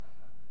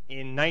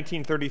In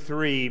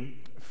 1933,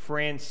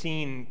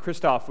 Francine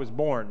Christophe was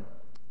born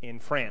in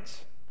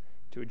France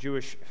to a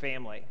Jewish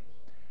family.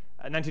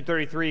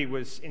 1933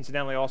 was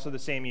incidentally also the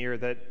same year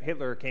that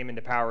Hitler came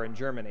into power in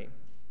Germany.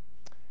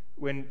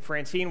 When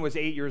Francine was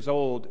 8 years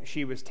old,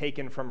 she was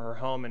taken from her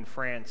home in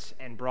France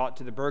and brought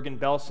to the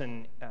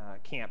Bergen-Belsen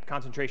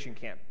concentration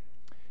camp,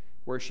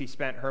 where she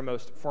spent her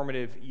most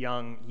formative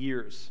young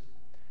years.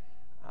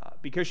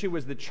 Because she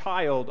was the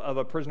child of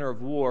a prisoner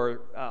of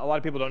war, a lot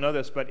of people don't know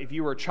this, but if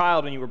you were a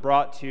child and you were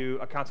brought to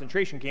a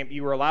concentration camp,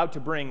 you were allowed to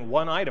bring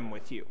one item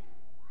with you.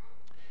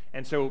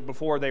 And so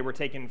before they were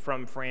taken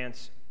from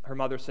France, her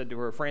mother said to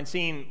her,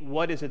 "Francine,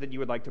 what is it that you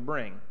would like to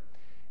bring?"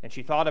 And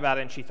she thought about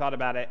it, and she thought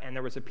about it, and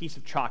there was a piece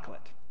of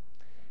chocolate.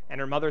 And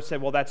her mother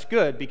said, "Well, that's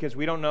good, because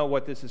we don't know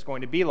what this is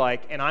going to be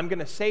like, and I'm going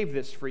to save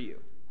this for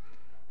you.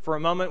 For a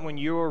moment when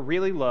you're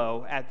really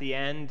low at the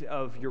end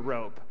of your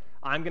rope,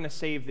 I'm going to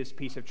save this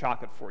piece of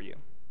chocolate for you."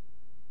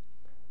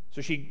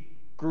 So she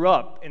grew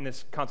up in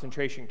this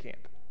concentration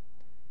camp.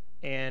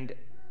 And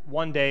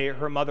one day,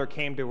 her mother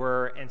came to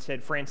her and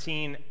said,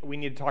 "Francine, we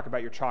need to talk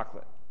about your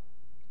chocolate."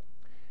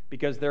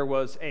 Because there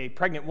was a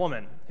pregnant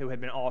woman who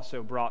had been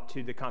also brought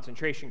to the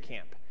concentration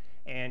camp,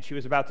 and she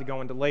was about to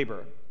go into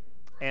labor.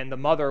 And the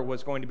mother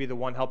was going to be the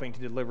one helping to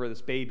deliver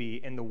this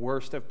baby in the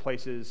worst of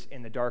places,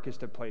 in the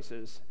darkest of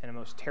places, in a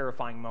most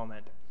terrifying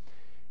moment.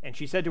 And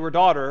she said to her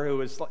daughter, who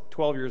was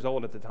 12 years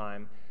old at the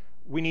time,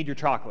 "We need your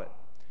chocolate,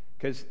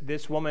 because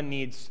this woman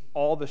needs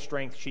all the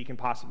strength she can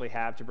possibly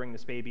have to bring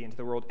this baby into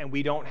the world, and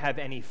we don't have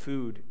any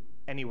food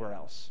anywhere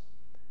else.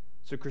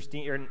 So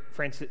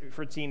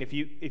Francine,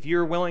 if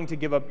you're willing to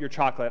give up your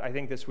chocolate, I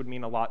think this would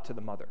mean a lot to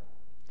the mother."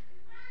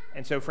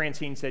 And so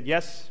Francine said,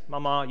 "Yes,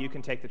 Mama, you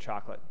can take the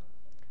chocolate."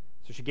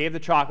 So she gave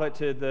the chocolate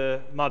to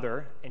the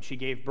mother, and she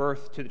gave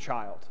birth to the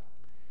child,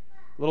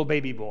 little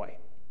baby boy.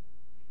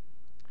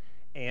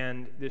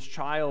 And this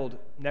child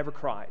never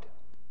cried,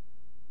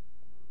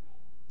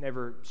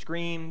 never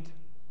screamed.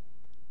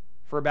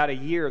 For about a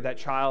year, that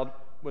child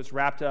was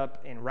wrapped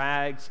up in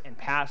rags and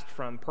passed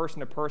from person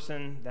to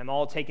person, them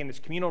all taking this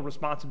communal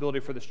responsibility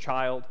for this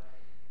child.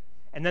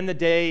 And then the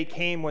day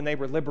came when they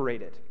were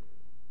liberated,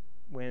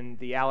 when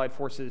the Allied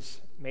forces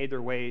made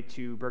their way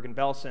to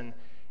Bergen-Belsen,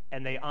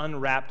 and they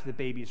unwrapped the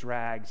baby's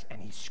rags,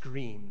 and he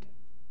screamed.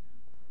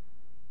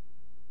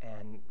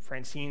 And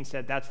Francine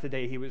said that's the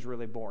day he was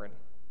really born.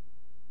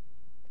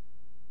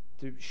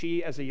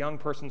 She, as a young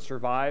person,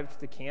 survived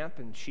the camp,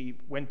 and she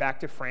went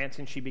back to France,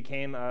 and she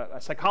became a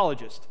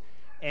psychologist.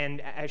 And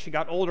as she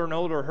got older and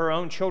older, her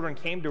own children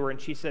came to her, and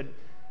she said,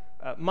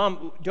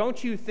 "Mom,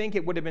 don't you think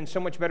it would have been so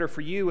much better for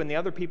you and the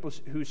other people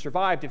who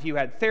survived if you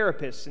had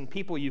therapists and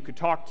people you could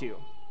talk to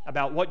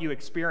about what you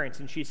experienced?"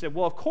 And she said,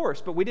 "Well, of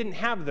course, but we didn't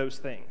have those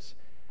things."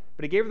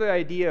 But it gave her the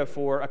idea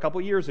for a couple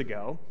years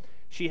ago.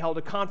 She held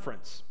a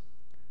conference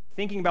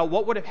thinking about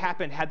what would have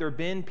happened had there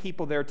been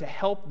people there to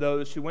help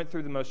those who went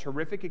through the most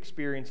horrific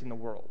experience in the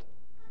world.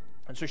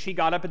 And so she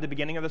got up at the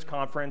beginning of this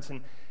conference,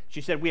 and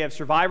she said, "We have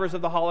survivors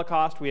of the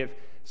Holocaust, we have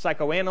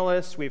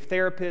psychoanalysts, we have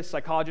therapists,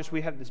 psychologists,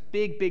 we have this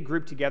big, big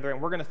group together, and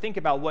we're going to think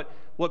about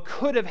what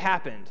could have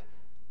happened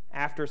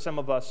after some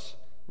of us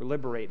were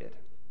liberated."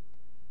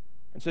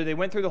 And so they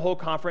went through the whole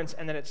conference,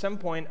 and then at some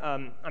point,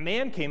 a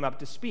man came up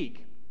to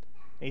speak.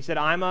 And he said,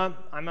 I'm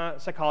a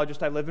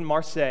psychologist, I live in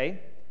Marseille,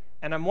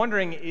 and I'm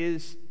wondering,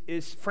 is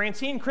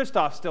Francine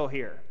Christophe still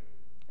here?"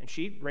 And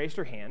she raised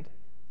her hand,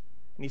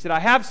 and he said, "I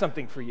have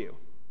something for you."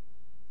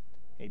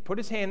 And he put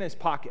his hand in his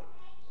pocket,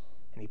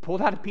 and he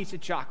pulled out a piece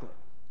of chocolate.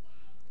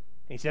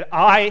 And he said,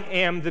 "I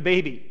am the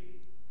baby."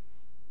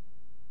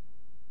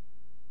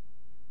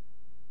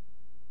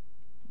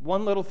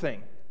 One little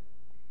thing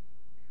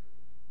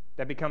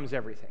that becomes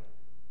everything.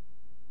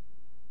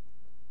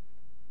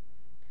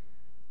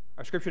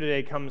 Our scripture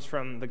today comes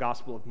from the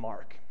Gospel of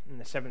Mark, in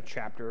the 7th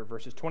chapter,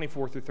 verses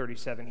 24 through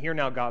 37. Hear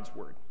now God's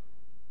word.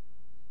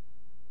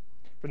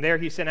 "From there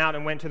he sent out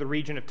and went to the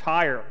region of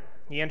Tyre.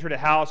 He entered a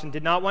house and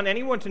did not want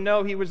anyone to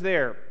know he was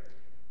there.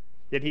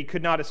 Yet he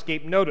could not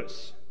escape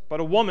notice.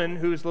 But a woman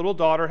whose little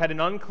daughter had an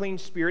unclean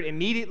spirit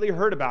immediately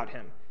heard about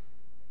him,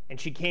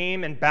 and she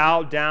came and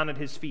bowed down at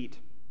his feet.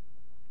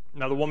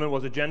 Now the woman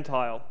was a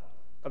Gentile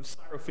of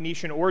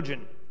Syrophoenician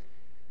origin.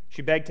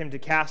 She begged him to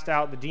cast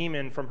out the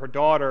demon from her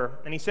daughter,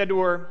 and he said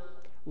to her,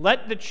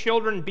 'Let the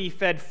children be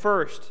fed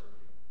first,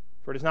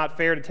 for it is not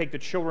fair to take the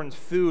children's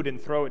food and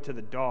throw it to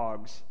the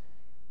dogs.'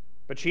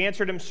 But she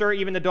answered him, 'Sir,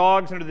 even the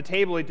dogs under the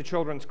table eat the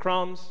children's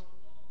crumbs.'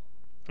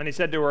 And he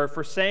said to her,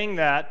 'For saying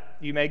that,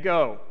 you may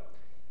go.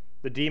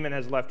 The demon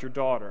has left your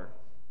daughter.'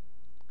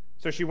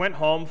 So she went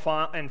home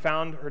and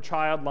found her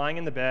child lying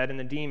in the bed, and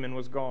the demon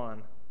was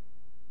gone.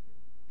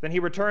 Then he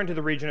returned to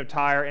the region of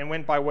Tyre and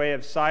went by way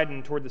of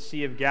Sidon toward the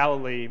Sea of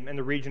Galilee and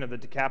the region of the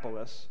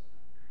Decapolis.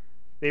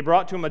 They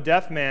brought to him a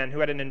deaf man who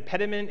had an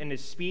impediment in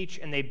his speech,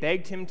 and they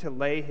begged him to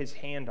lay his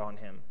hand on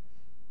him.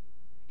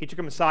 He took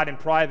him aside in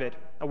private,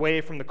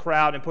 away from the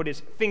crowd, and put his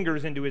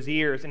fingers into his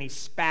ears, and he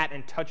spat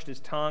and touched his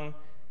tongue.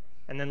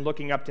 And then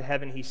looking up to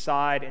heaven, he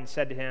sighed and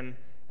said to him,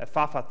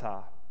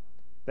 'Ephphatha,'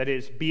 that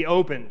is, 'be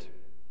opened.'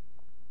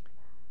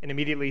 And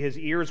immediately his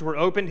ears were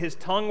opened, his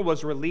tongue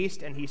was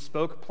released, and he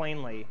spoke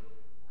plainly.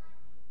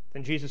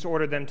 Then Jesus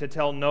ordered them to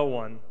tell no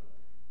one,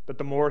 but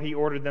the more he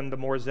ordered them, the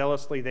more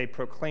zealously they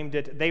proclaimed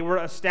it. They were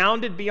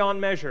astounded beyond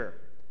measure,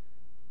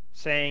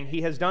 saying,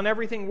 "He has done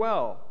everything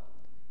well.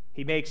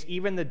 He makes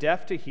even the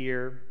deaf to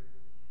hear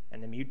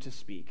and the mute to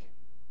speak."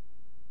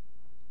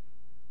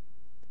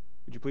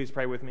 Would you please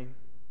pray with me?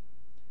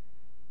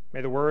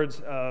 May the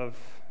words of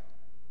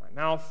my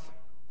mouth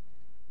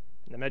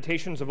and the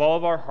meditations of all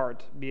of our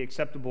heart be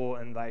acceptable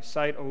in thy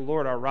sight, O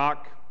Lord, our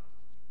rock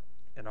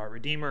and our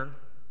Redeemer.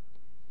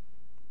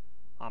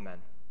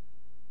 Amen.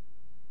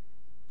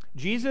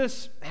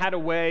 Jesus had a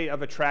way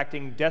of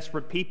attracting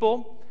desperate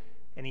people,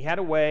 and he had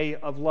a way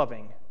of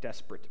loving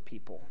desperate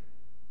people.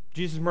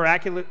 Jesus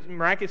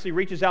miraculously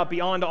reaches out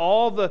beyond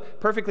all the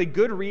perfectly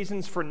good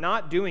reasons for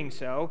not doing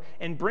so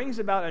and brings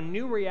about a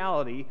new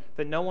reality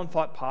that no one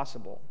thought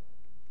possible.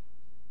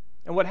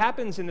 And what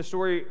happens in the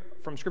story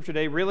from Scripture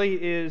today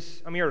really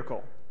is a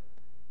miracle.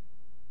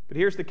 But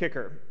here's the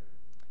kicker.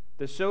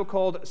 The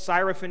so-called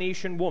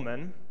Syrophoenician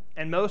woman,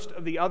 and most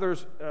of the other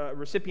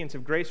recipients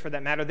of grace for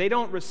that matter, they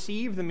don't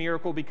receive the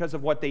miracle because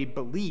of what they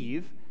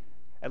believe,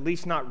 at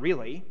least not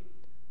really.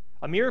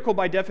 A miracle,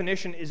 by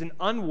definition, is an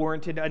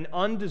unwarranted, an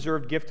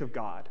undeserved gift of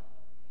God.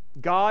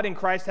 God in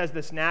Christ has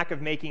this knack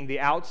of making the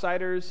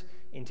outsiders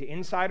into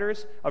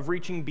insiders, of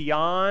reaching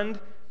beyond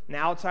and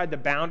outside the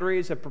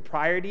boundaries of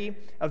propriety,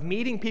 of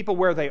meeting people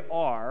where they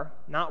are,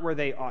 not where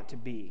they ought to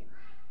be.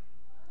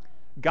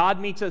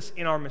 God meets us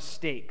in our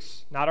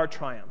mistakes, not our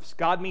triumphs.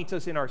 God meets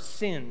us in our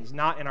sins,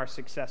 not in our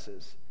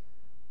successes.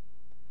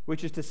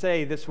 Which is to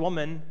say, this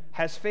woman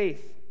has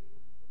faith.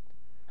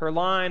 Her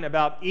line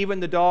about even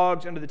the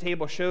dogs under the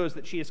table shows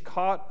that she has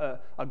caught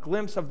a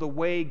glimpse of the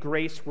way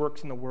grace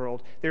works in the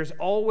world. There's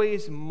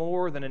always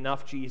more than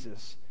enough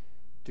Jesus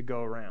to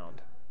go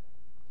around,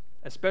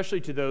 especially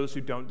to those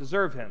who don't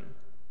deserve him,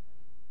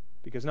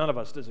 because none of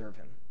us deserve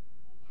him.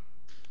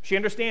 She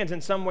understands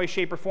in some way,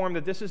 shape, or form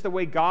that this is the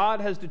way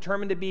God has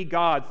determined to be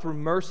God, through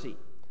mercy.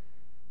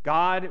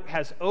 God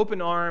has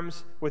open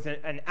arms with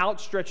an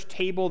outstretched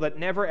table that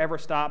never ever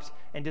stops,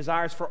 and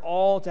desires for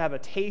all to have a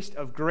taste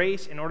of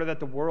grace in order that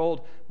the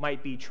world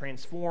might be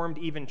transformed,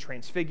 even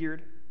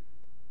transfigured.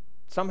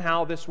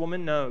 Somehow this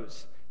woman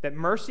knows that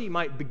mercy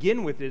might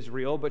begin with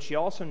Israel, but she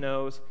also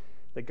knows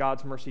that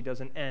God's mercy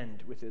doesn't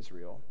end with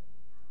Israel.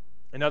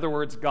 In other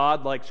words,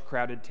 God likes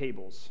crowded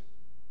tables.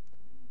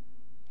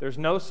 There's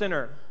no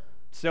sinner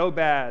so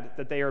bad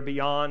that they are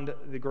beyond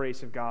the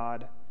grace of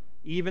God.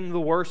 Even the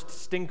worst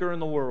stinker in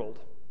the world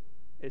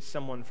is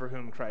someone for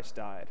whom Christ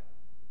died.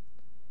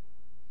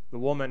 The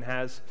woman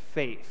has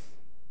faith,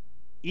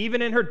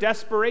 even in her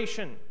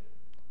desperation,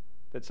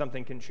 that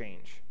something can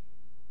change.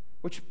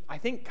 Which I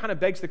think kind of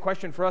begs the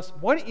question for us,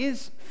 what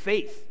is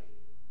faith?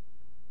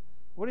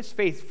 What is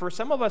faith? For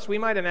some of us, we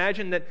might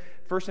imagine that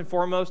first and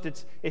foremost,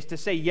 it's to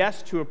say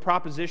yes to a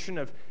proposition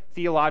of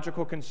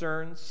theological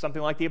concerns,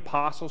 something like the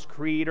Apostles'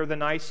 Creed or the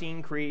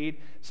Nicene Creed.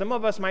 Some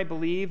of us might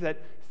believe that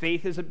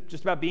faith is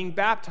just about being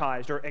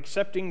baptized or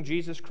accepting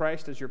Jesus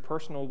Christ as your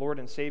personal Lord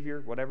and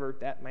Savior, whatever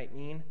that might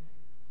mean.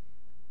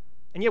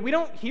 And yet we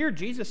don't hear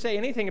Jesus say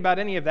anything about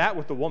any of that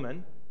with the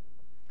woman,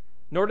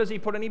 nor does he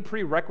put any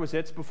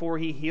prerequisites before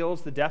he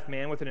heals the deaf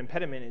man with an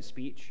impediment in his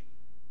speech.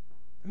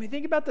 I mean,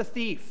 think about the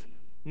thief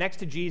next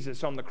to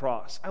Jesus on the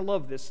cross. I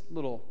love this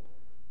little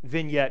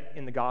vignette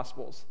in the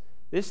Gospels.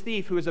 This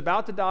thief who is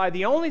about to die,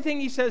 the only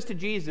thing he says to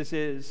Jesus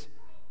is,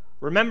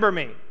 "Remember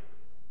me."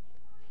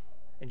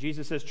 And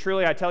Jesus says,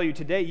 "Truly I tell you,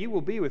 today you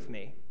will be with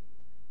me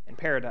in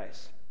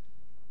paradise."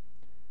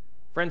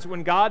 Friends,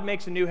 when God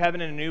makes a new heaven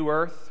and a new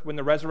earth, when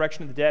the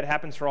resurrection of the dead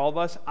happens for all of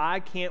us,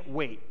 I can't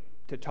wait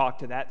to talk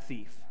to that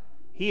thief.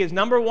 He is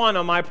number one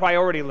on my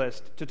priority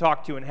list to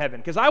talk to in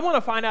heaven, because I want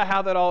to find out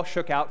how that all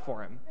shook out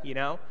for him, you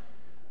know?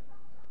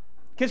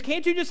 Because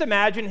can't you just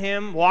imagine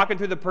him walking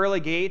through the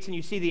pearly gates and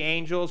you see the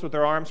angels with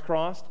their arms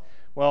crossed?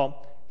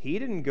 Well, he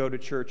didn't go to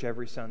church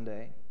every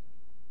Sunday.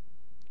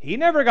 He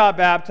never got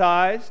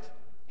baptized.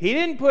 He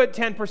didn't put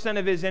 10%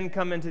 of his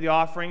income into the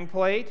offering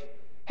plate.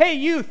 Hey,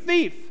 you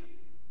thief,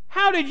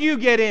 how did you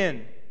get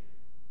in?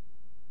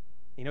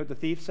 You know what the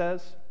thief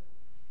says?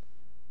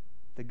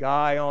 The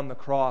guy on the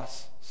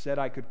cross said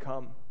I could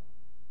come.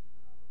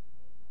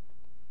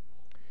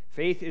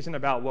 Faith isn't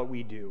about what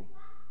we do.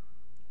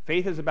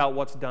 Faith is about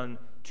what's done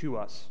to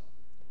us.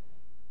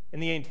 In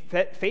the end,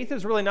 faith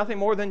is really nothing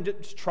more than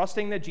just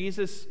trusting that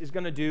Jesus is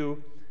going to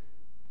do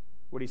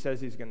what he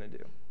says he's going to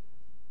do.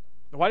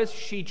 Why does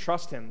she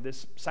trust him,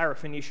 this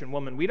Syrophoenician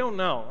woman? We don't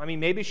know. I mean,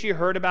 maybe she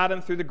heard about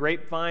him through the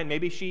grapevine.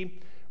 Maybe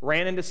she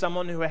ran into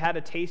someone who had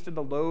a taste of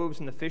the loaves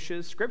and the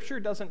fishes. Scripture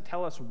doesn't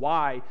tell us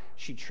why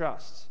she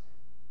trusts.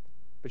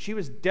 But she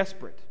was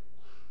desperate.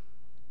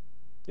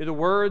 The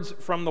words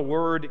from the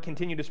Word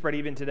continue to spread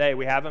even today.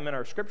 We have them in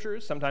our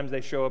Scriptures. Sometimes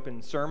they show up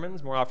in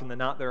sermons. More often than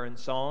not, they're in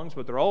songs,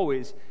 but they're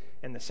always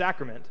in the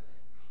sacrament.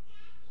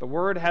 The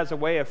Word has a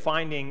way of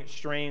finding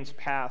strange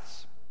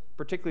paths,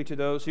 particularly to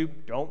those who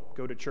don't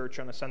go to church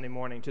on a Sunday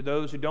morning, to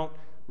those who don't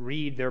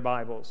read their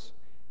Bibles.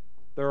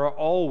 There are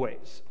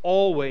always,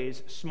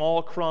 always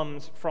small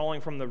crumbs falling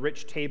from the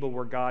rich table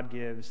where God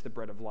gives the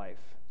bread of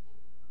life.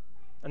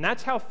 And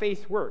that's how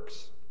faith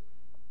works.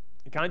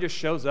 It kind of just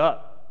shows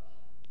up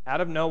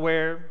out of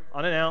nowhere,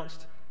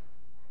 unannounced.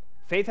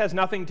 Faith has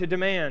nothing to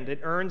demand.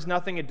 It earns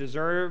nothing. It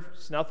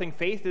deserves nothing.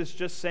 Faith is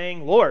just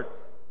saying, Lord,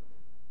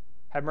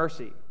 have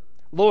mercy.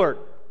 Lord,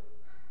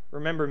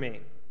 remember me.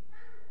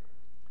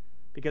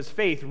 Because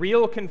faith,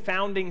 real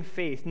confounding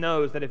faith,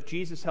 knows that if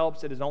Jesus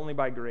helps, it is only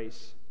by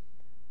grace.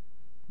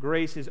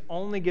 Grace is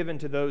only given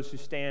to those who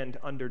stand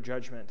under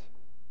judgment,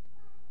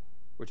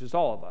 which is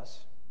all of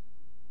us.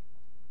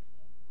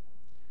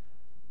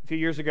 A few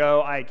years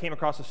ago, I came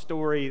across a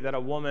story that a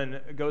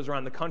woman goes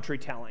around the country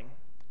telling,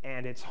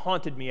 and it's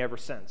haunted me ever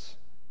since.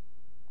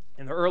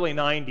 In the early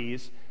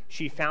 90s,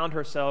 she found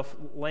herself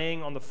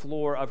laying on the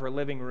floor of her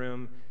living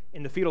room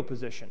in the fetal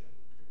position.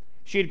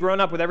 She had grown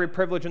up with every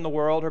privilege in the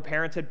world. Her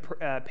parents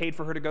had paid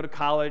for her to go to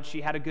college.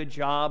 She had a good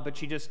job, but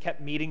she just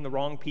kept meeting the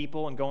wrong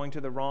people and going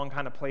to the wrong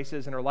kind of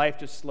places, and her life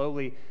just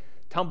slowly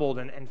tumbled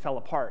and fell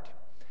apart.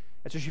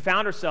 And so she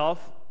found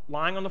herself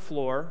lying on the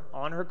floor,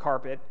 on her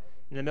carpet,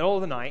 in the middle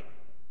of the night,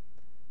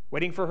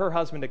 waiting for her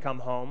husband to come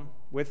home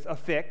with a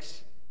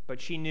fix,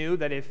 but she knew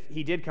that if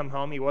he did come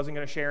home, he wasn't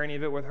going to share any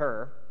of it with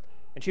her,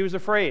 and she was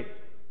afraid.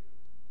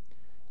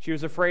 She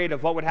was afraid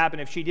of what would happen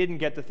if she didn't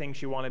get the thing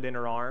she wanted in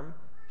her arm.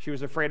 She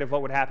was afraid of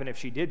what would happen if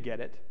she did get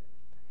it.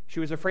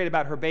 She was afraid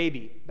about her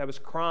baby that was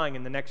crying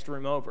in the next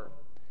room over.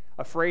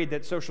 Afraid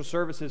that social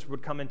services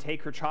would come and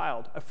take her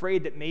child.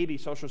 Afraid that maybe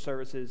social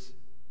services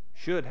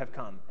should have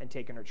come and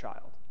taken her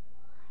child.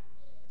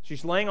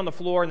 She's laying on the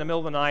floor in the middle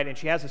of the night, and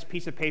she has this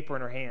piece of paper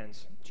in her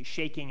hands. She's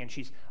shaking, and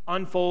she's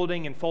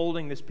unfolding and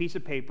folding this piece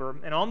of paper,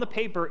 and on the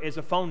paper is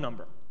a phone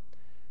number.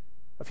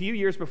 A few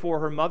years before,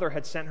 her mother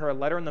had sent her a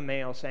letter in the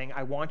mail saying,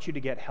 "I want you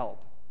to get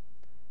help."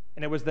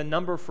 And it was the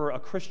number for a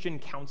Christian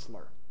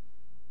counselor.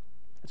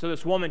 And so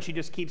this woman, she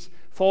just keeps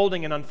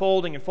folding and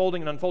unfolding and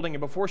folding and unfolding, and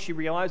before she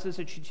realizes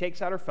it, she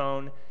takes out her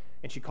phone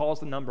and she calls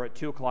the number at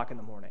 2 o'clock in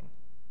the morning.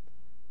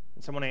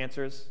 And someone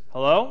answers,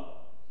 "Hello?"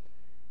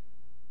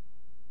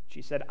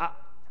 She said,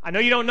 I know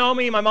you don't know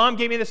me. My mom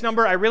gave me this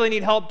number. I really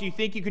need help. Do you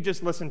think you could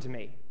just listen to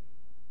me?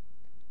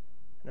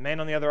 And the man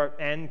on the other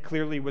end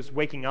clearly was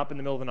waking up in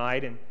the middle of the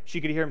night, and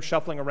she could hear him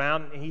shuffling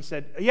around, and he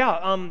said,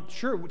 "Yeah,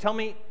 sure, tell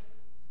me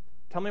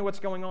what's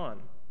going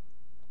on."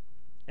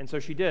 And so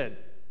she did.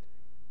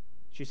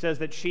 She says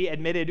that she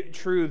admitted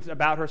truths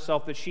about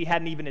herself that she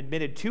hadn't even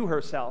admitted to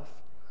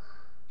herself.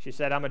 She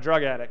said, "I'm a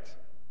drug addict.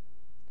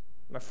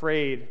 I'm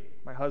afraid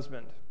my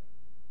husband,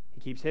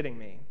 he keeps hitting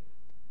me.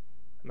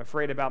 I'm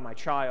afraid about my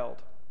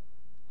child,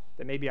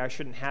 that maybe I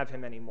shouldn't have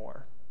him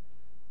anymore.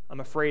 I'm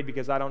afraid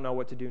because I don't know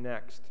what to do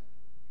next."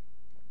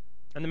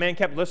 And the man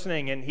kept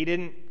listening, and he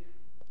didn't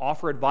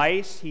offer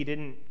advice. He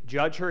didn't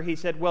judge her. He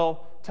said,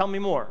 "Well, tell me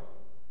more.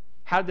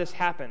 How did this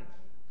happen?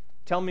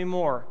 Tell me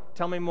more.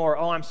 Tell me more.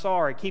 Oh, I'm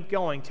sorry. Keep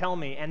going. Tell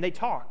me." And they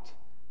talked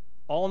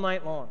all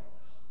night long.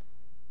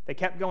 They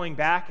kept going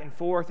back and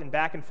forth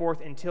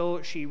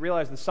until she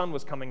realized the sun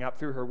was coming up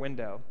through her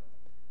window.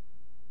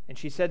 And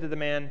she said to the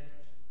man,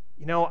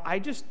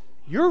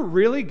 "You're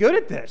really good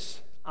at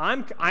this. I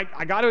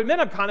got to admit,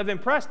 I'm kind of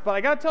impressed, but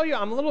I got to tell you,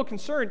 I'm a little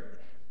concerned.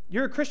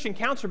 You're a Christian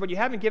counselor, but you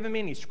haven't given me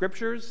any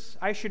scriptures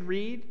I should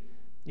read.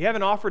 You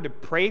haven't offered to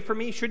pray for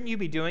me. Shouldn't you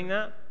be doing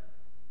that?"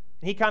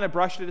 And he kind of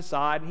brushed it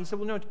aside, and he said,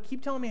 "Well, no,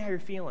 keep telling me how you're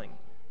feeling."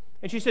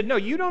 And she said, "No,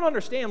 you don't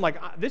understand.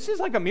 This is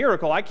like a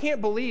miracle. I can't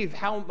believe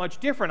how much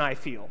different I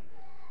feel.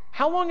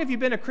 How long have you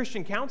been a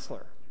Christian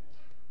counselor?"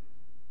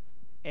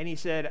 And he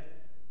said,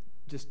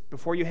 "Just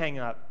before you hang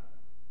up,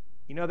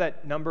 you know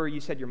that number you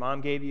said your mom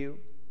gave you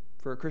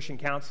for a Christian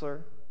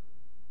counselor?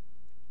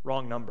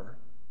 Wrong number."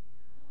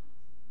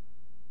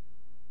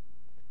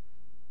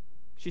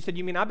 She said,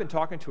 "You mean I've been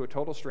talking to a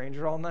total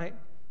stranger all night?"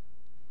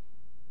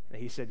 And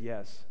he said,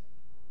 "Yes."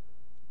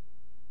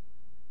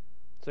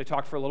 So they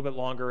talked for a little bit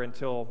longer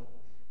until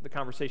the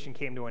conversation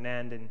came to an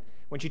end. And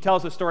when she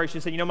tells the story, she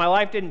said, "My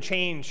life didn't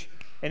change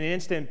in an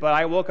instant, but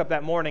I woke up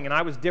that morning and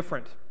I was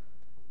different.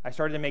 I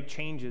started to make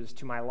changes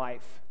to my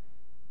life.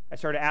 I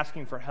started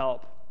asking for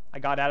help. I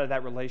got out of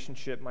that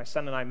relationship. My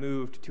son and I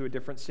moved to a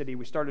different city.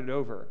 We started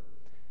over.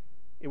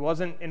 It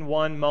wasn't in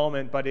one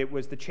moment, but it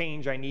was the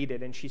change I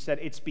needed." And she said,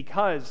 "It's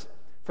because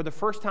for the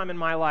first time in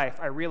my life,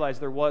 I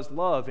realized there was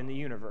love in the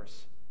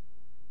universe.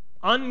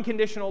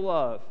 Unconditional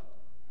love.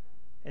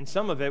 And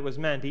some of it was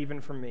meant even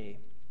for me."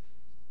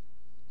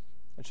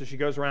 And so she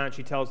goes around and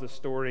she tells the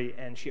story,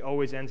 and she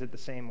always ends it the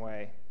same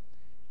way.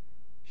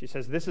 She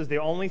says, "This is the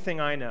only thing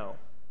I know,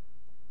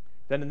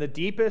 that in the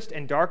deepest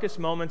and darkest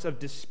moments of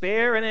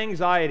despair and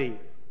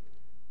anxiety,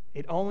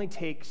 it only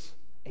takes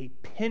a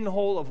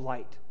pinhole of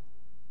light,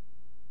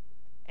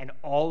 and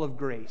all of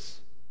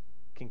grace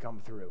can come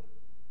through."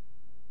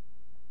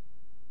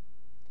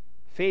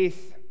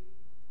 Faith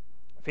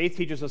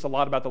teaches us a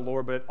lot about the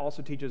Lord, but it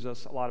also teaches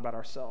us a lot about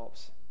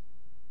ourselves.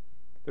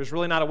 There's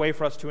really not a way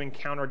for us to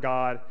encounter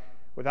God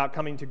without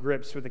coming to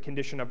grips with the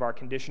condition of our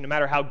condition, no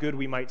matter how good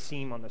we might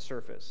seem on the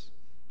surface.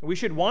 We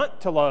should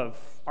want to love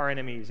our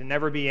enemies and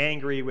never be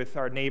angry with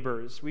our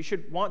neighbors. We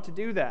should want to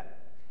do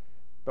that,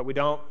 but we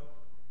don't.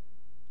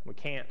 We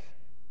can't.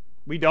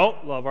 We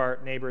don't love our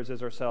neighbors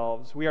as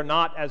ourselves. We are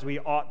not as we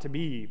ought to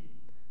be.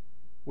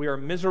 We are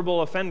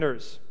miserable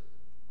offenders.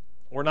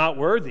 We're not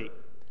worthy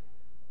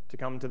to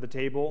come to the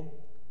table,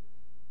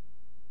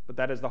 but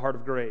that is the heart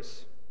of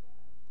grace.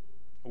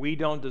 We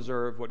don't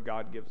deserve what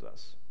God gives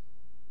us.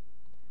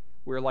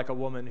 We're like a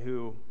woman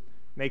who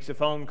makes a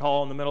phone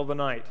call in the middle of the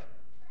night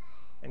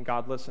and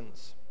God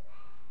listens.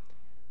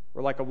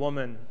 We're like a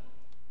woman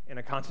in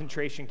a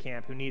concentration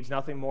camp who needs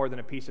nothing more than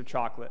a piece of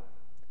chocolate,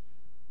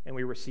 and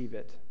we receive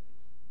it.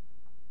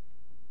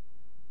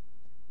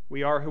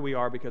 We are who we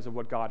are because of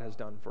what God has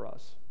done for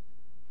us.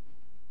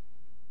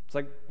 It's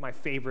like my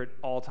favorite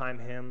all-time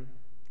hymn.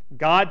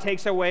 God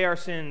takes away our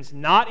sins,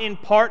 not in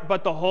part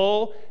but the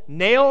whole,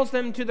 nails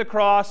them to the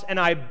cross, and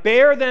I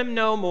bear them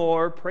no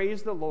more.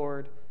 Praise the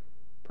Lord,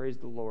 praise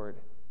the Lord,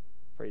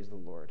 praise the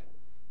Lord.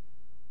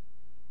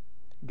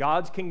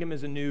 God's kingdom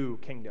is a new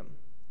kingdom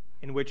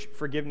in which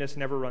forgiveness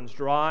never runs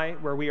dry,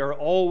 where we are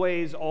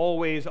always,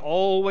 always,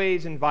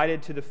 always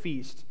invited to the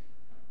feast,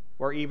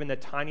 where even the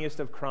tiniest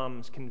of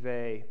crumbs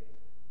convey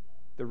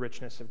the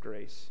richness of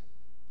grace.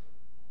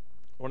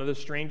 One of the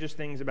strangest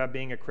things about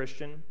being a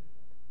Christian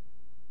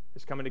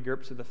is coming to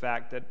grips with the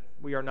fact that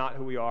we are not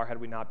who we are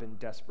had we not been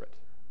desperate.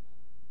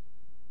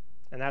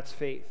 And that's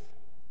faith.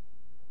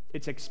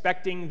 It's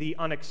expecting the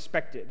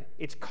unexpected.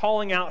 It's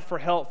calling out for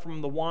help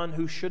from the one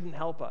who shouldn't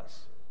help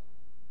us,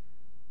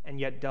 and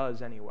yet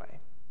does anyway,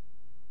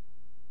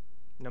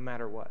 no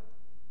matter what.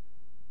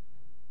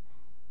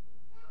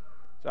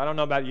 So I don't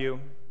know about you.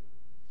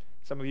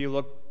 Some of you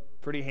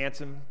look pretty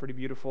handsome, pretty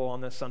beautiful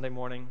on this Sunday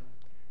morning.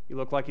 You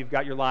look like you've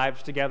got your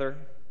lives together,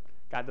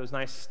 got those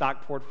nice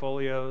stock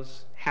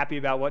portfolios, happy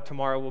about what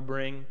tomorrow will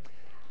bring.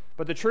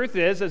 But the truth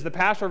is, as the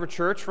pastor of a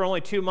church for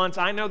only 2 months,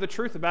 I know the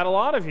truth about a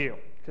lot of you,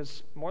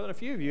 because more than a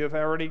few of you have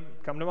already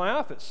come to my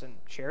office and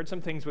shared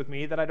some things with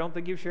me that I don't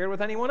think you've shared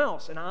with anyone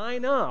else. And I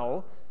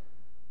know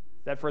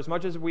that for as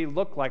much as we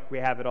look like we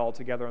have it all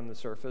together on the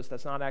surface,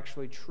 that's not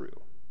actually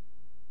true.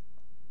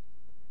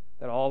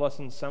 That all of us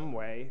in some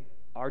way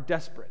are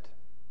desperate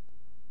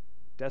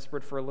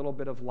for a little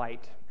bit of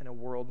light in a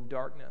world of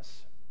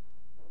darkness.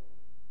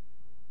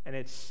 And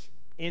it's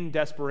in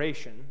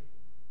desperation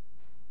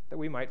that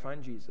we might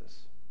find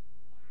Jesus.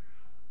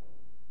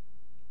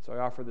 So I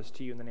offer this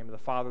to you in the name of the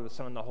Father, the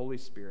Son, and the Holy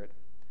Spirit,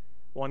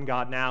 one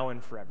God now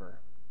and forever.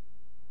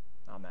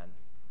 Amen.